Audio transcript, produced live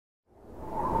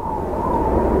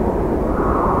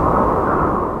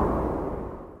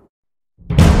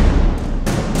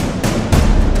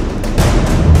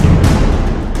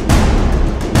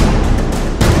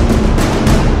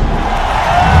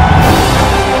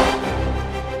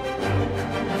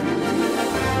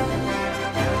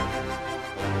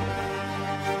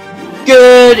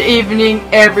evening,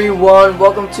 everyone.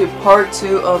 Welcome to part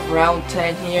 2 of round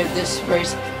 10 here. This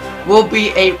race will be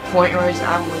a point race.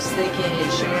 I was thinking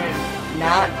it shouldn't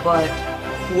not, but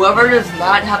whoever does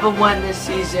not have a win this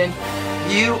season,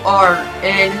 you are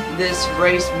in this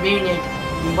race, meaning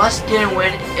you must get a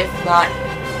win, if not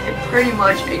pretty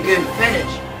much a good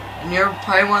finish. And you're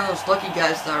probably one of those lucky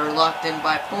guys that are locked in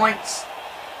by points.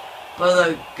 But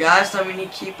the guys that we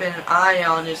need to keep an eye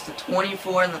on is the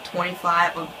 24 and the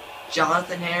 25 of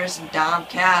Jonathan Harris and Dom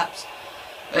Capps.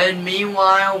 And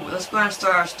meanwhile, let's go ahead and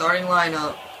start our starting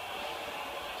lineup.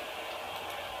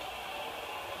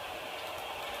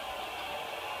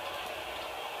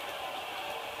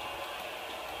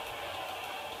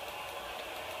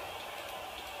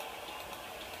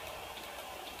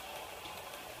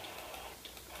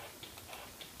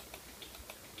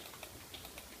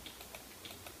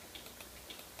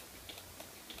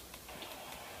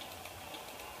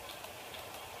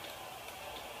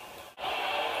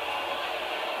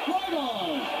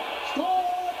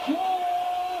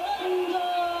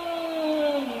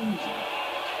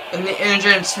 And the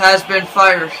engines has been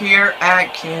fired here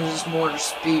at Kansas Motor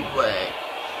Speedway.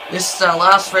 This is the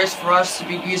last race for us to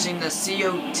be using the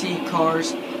COT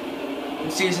cars.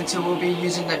 In Season 2 we'll be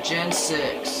using the Gen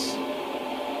 6.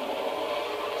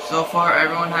 So far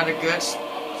everyone had a good,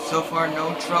 so far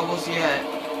no troubles yet.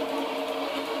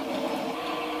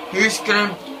 Who's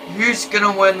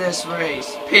gonna win this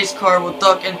race? Pace car will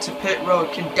duck into pit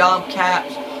road. Can Dom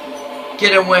Capps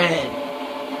get a win?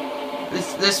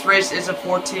 This race is a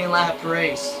 14-lap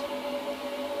race.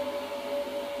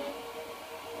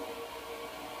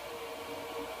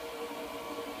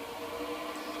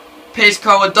 Pace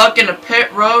car will duck into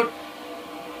pit road.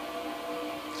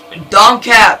 And Dom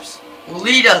Capps will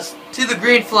lead us to the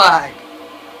green flag.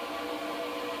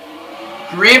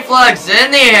 Green flag's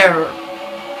in the air.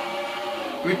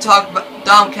 We talked about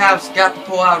Dom Capps got to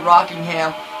pull out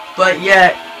Rockingham, but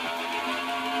yet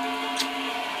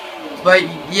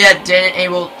didn't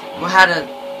able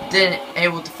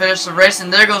to finish the race.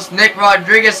 And there goes Nick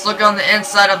Rodriguez. Look on the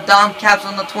inside of Dom Capps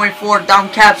on the 24. Dom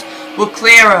Capps will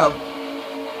clear him.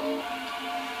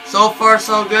 So far,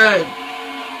 so good.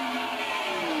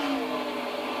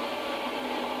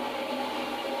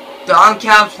 Dom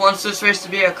Capps wants this race to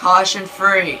be a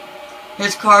caution-free.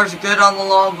 His car is good on the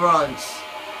long runs.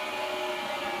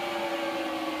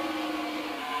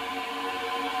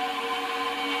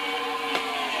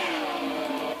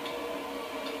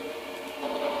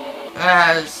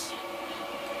 As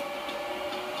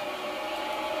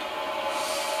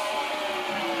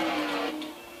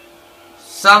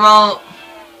somehow,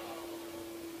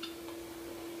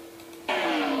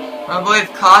 I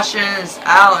believe caution is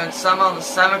out, and somehow the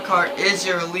 7 car is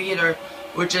your leader,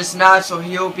 which is not, so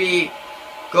he'll be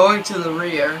going to the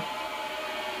rear.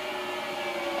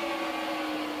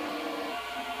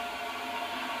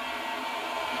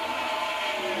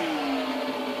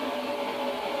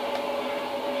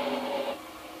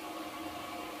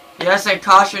 Yes, and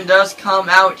caution does come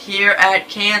out here at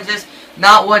Kansas.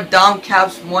 Not what Dom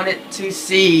Capps wanted to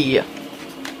see.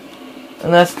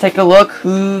 And let's take a look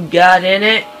who got in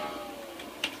it.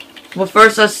 Well,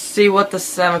 first let's see what the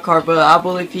 7 car, but I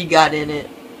believe he got in it.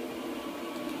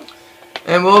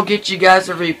 And we'll get you guys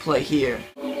a replay here.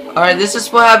 Alright, this is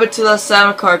what happened to the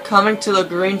 7 car coming to the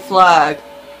green flag.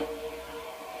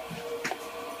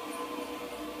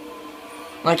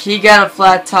 Like, he got a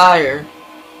flat tire.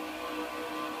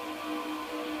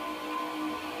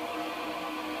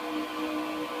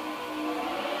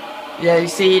 Yeah, you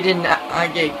see, he didn't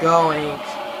get going.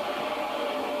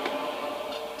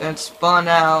 Then spun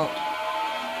out.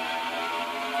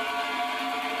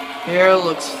 Here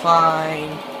looks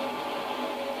fine.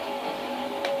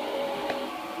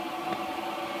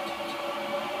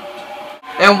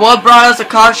 And what brought us a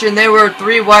caution? They were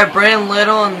 3 wide. Brandon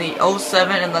Little in the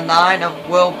 07 and the 9 of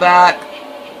Will Back.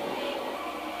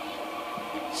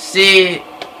 See,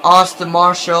 Austin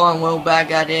Marshall and Will Back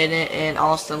got in it, and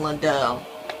Austin Lindell.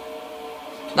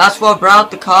 That's what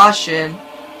brought the caution.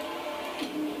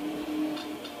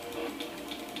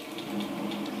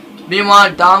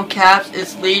 Meanwhile, Dom Capps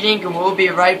is leading, and we'll be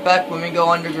right back when we go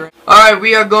under green. Alright,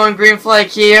 we are going green flag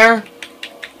here.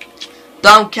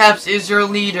 Dom Capps is your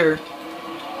leader.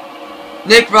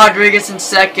 Nick Rodriguez in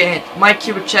 2nd. Mike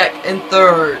Kubicek in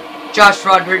 3rd. Josh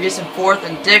Rodriguez in 4th.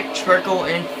 And Dick Trickle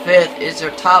in 5th is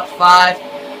their top 5.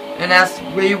 And as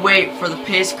we wait for the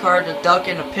pace car to duck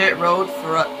into pit road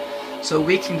for so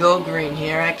we can go green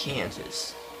here at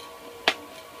Kansas.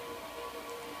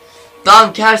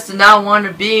 Dom Capps did not want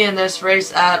to be in this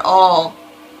race at all.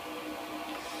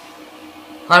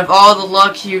 Out of all the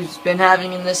luck he's been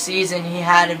having in this season, he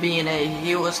had to be in a.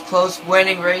 He was close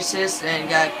winning races and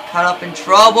got caught up in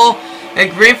trouble.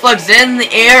 And green flag's in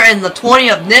the air, and the 20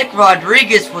 of Nick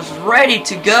Rodriguez was ready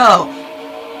to go.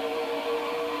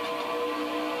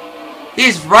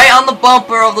 He's right on the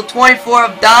bumper of the 24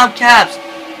 of Dom Capps.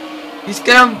 He's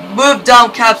gonna move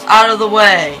Dom Capps out of the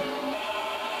way.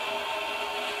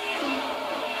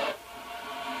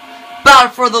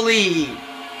 Battle for the lead.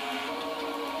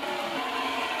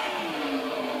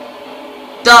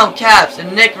 Dom Capps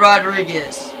and Nick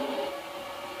Rodriguez.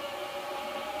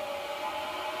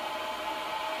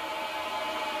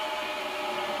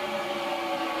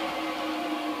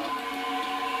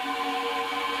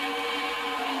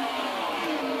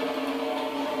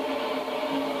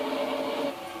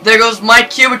 There goes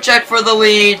Mike Kubicek for the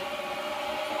lead.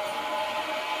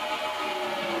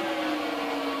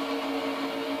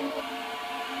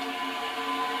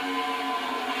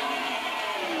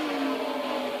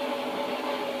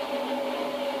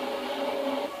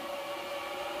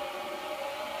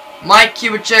 Mike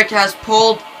Kubicek has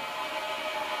pulled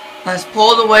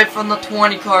away from the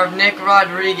 20 car of Nick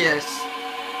Rodriguez.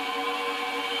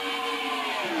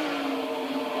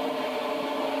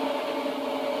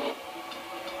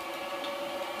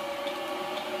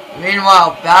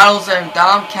 Meanwhile, Battles and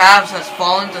Dom Capps has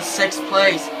fallen to 6th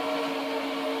place.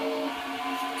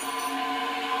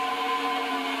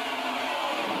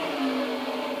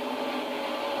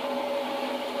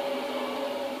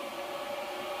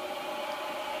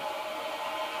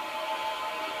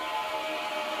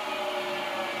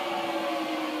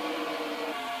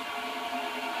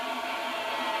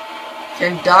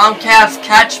 Can Dom Capps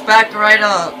catch back right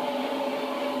up?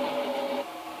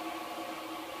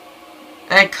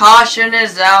 And caution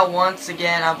is out once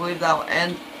again. I believe that will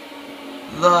end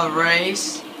the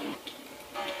race.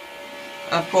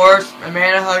 Of course,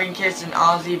 Amanda Hugginkis and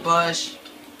Ozzie Bush.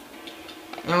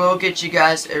 And we'll get you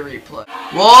guys a replay.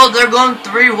 Well, they're going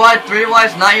 3 wide. 3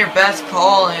 wide's not your best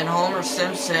call, and Homer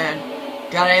Simpson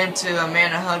got into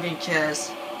Amanda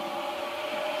Hugginkis.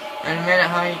 And Amanda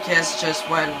Hugginkis just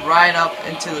went right up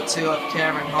into the 2 of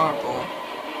Cameron Harple.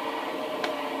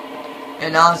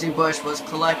 And Ozzie Bush was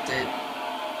collected.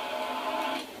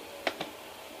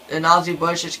 And Ozzie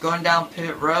Bush is going down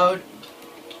pit road.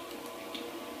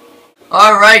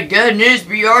 Alright, good news.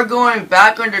 We are going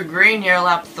back under green here,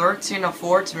 lap 13 of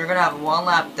 14. We're going to have a 1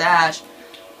 lap dash.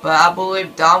 But I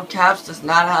believe Dom Capps does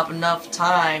not have enough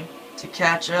time to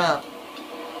catch up.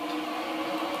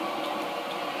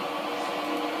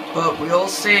 But we'll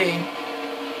see.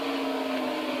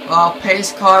 Well,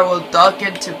 pace car will duck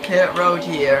into pit road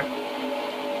here.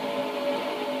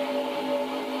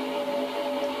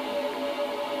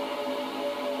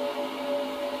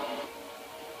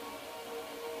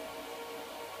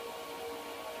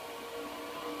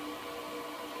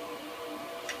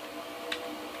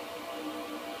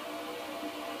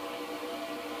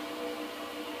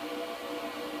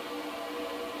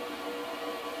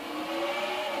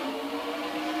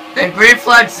 And green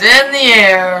flag's in the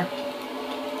air.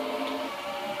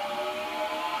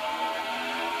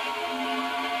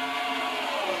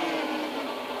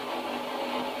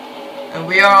 And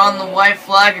we are on the white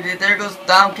flag. There goes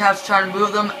Dom Capps trying to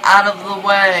move them out of the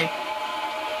way.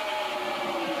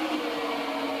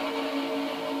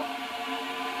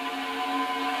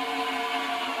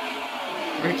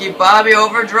 Ricky Bobby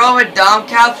overdrove it. Dom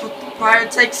Capps will try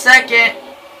to take second.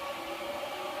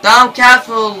 Dom Capps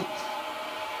will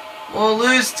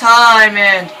lose time,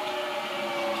 and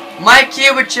Mike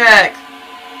Kubicek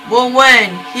will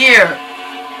win here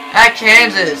at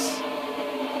Kansas.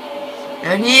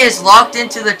 And he is locked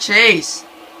into the chase.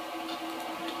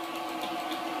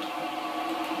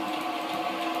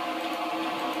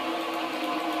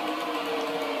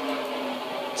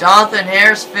 Jonathan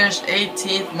Harris finished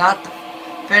 18th, not the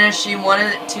finish he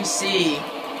wanted to see.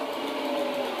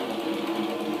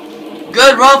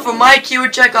 Good run for Mike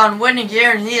Kubicek on winning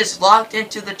here, and he is locked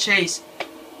into the chase.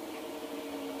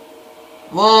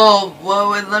 Whoa,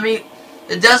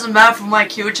 it doesn't matter for Mike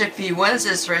Kubicek if he wins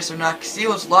this race or not, because he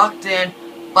was locked in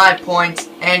by points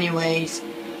anyways.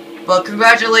 But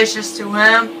congratulations to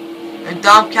him, and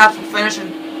Dom Capps will finish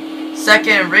in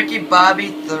second, and Ricky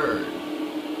Bobby third.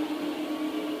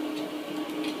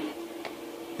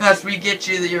 As we get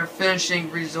you your finishing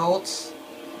results.